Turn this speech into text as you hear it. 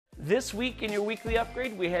This week in your weekly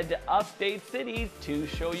upgrade, we head to Update City to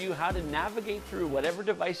show you how to navigate through whatever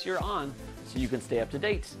device you're on so you can stay up to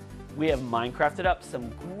date. We have Minecrafted up some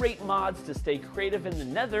great mods to stay creative in the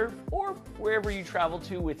Nether or wherever you travel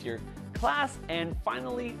to with your class, and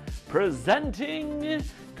finally presenting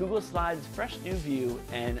Google Slides fresh new view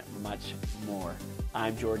and much more.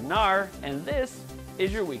 I'm Jordan R, and this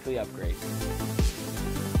is your weekly upgrade.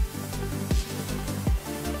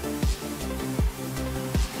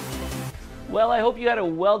 Well, I hope you had a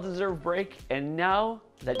well-deserved break, and now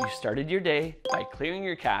that you started your day by clearing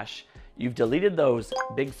your cache, you've deleted those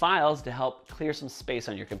big files to help clear some space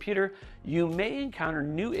on your computer, you may encounter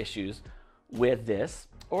new issues with this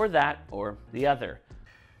or that or the other.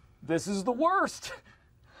 This is the worst.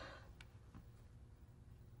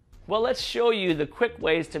 Well, let's show you the quick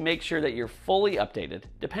ways to make sure that you're fully updated,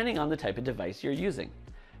 depending on the type of device you're using.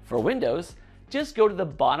 For Windows, just go to the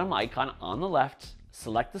bottom icon on the left,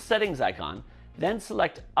 select the settings icon, then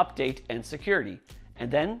select Update and Security, and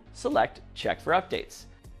then select Check for Updates.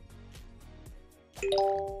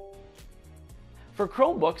 For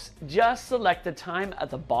Chromebooks, just select the time at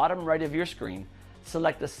the bottom right of your screen,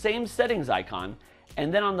 select the same settings icon,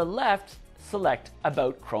 and then on the left, select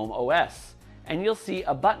About Chrome OS, and you'll see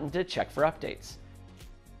a button to check for updates.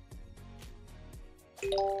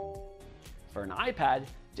 For an iPad,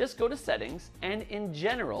 just go to Settings and in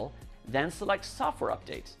General, then select Software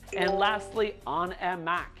Updates. And lastly, on a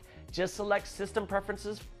Mac, just select System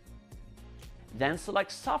Preferences, then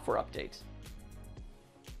select Software Updates.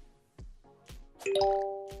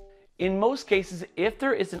 In most cases, if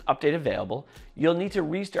there is an update available, you'll need to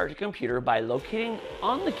restart your computer by locating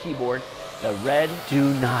on the keyboard the red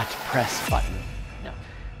Do Not Press button. No,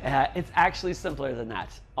 it's actually simpler than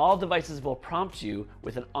that. All devices will prompt you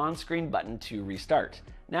with an on-screen button to restart.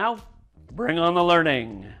 Now, bring on the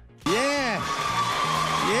learning. Yeah!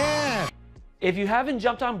 Yeah! If you haven't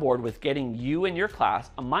jumped on board with getting you and your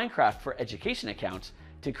class a Minecraft for Education account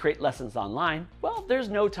to create lessons online, well, there's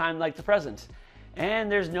no time like the present.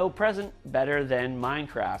 And there's no present better than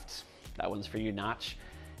Minecraft. That one's for you, Notch.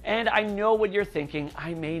 And I know what you're thinking.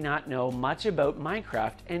 I may not know much about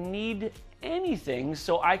Minecraft and need anything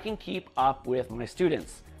so I can keep up with my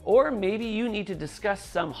students. Or maybe you need to discuss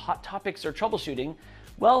some hot topics or troubleshooting.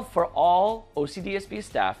 Well, for all OCDSB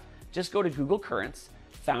staff, just go to Google Currents,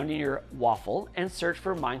 found in your waffle, and search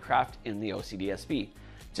for Minecraft in the OCDSB.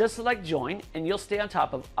 Just select Join and you'll stay on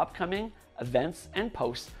top of upcoming events and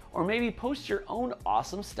posts, or maybe post your own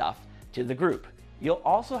awesome stuff to the group. You'll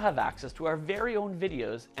also have access to our very own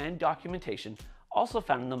videos and documentation, also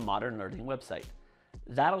found on the Modern Learning website.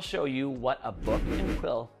 That'll show you what a book and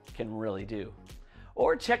quill can really do.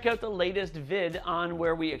 Or check out the latest vid on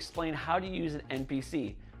where we explain how to use an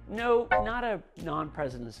NPC. No, not a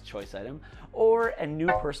non-president's choice item, or a new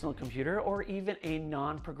personal computer, or even a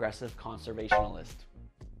non-progressive conservationalist.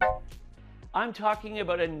 I'm talking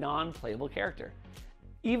about a non-playable character.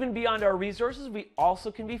 Even beyond our resources, we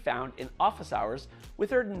also can be found in office hours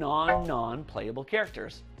with our non-playable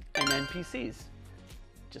characters and NPCs.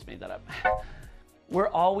 Just made that up. We're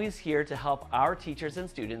always here to help our teachers and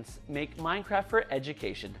students make Minecraft for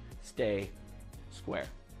Education stay square.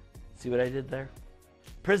 See what I did there?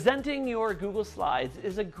 Presenting your Google Slides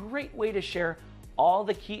is a great way to share all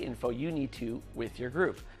the key info you need to with your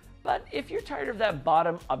group. But if you're tired of that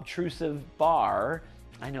bottom obtrusive bar,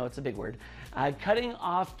 I know it's a big word, cutting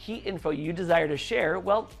off key info you desire to share,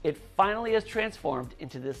 well, it finally has transformed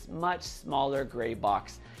into this much smaller gray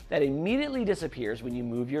box that immediately disappears when you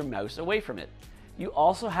move your mouse away from it. You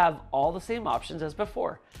also have all the same options as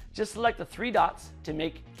before. Just select the three dots to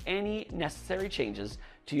make any necessary changes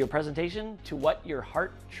to your presentation to what your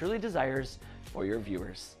heart truly desires for your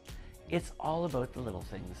viewers. It's all about the little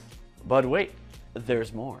things. But wait,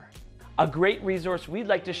 there's more. A great resource we'd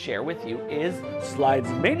like to share with you is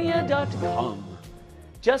slidesmania.com.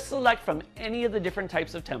 Just select from any of the different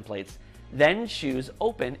types of templates, then choose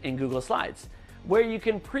Open in Google Slides, where you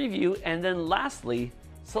can preview, and then lastly,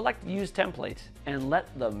 select Use Template and let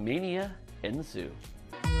the mania ensue.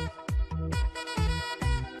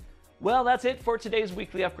 Well, that's it for today's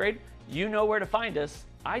weekly upgrade. You know where to find us.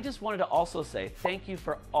 I just wanted to also say thank you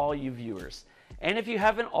for all you viewers. And if you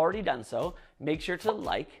haven't already done so, make sure to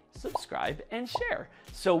like, subscribe, and share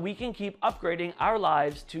so we can keep upgrading our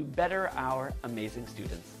lives to better our amazing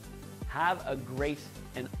students. Have a great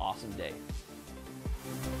and awesome day.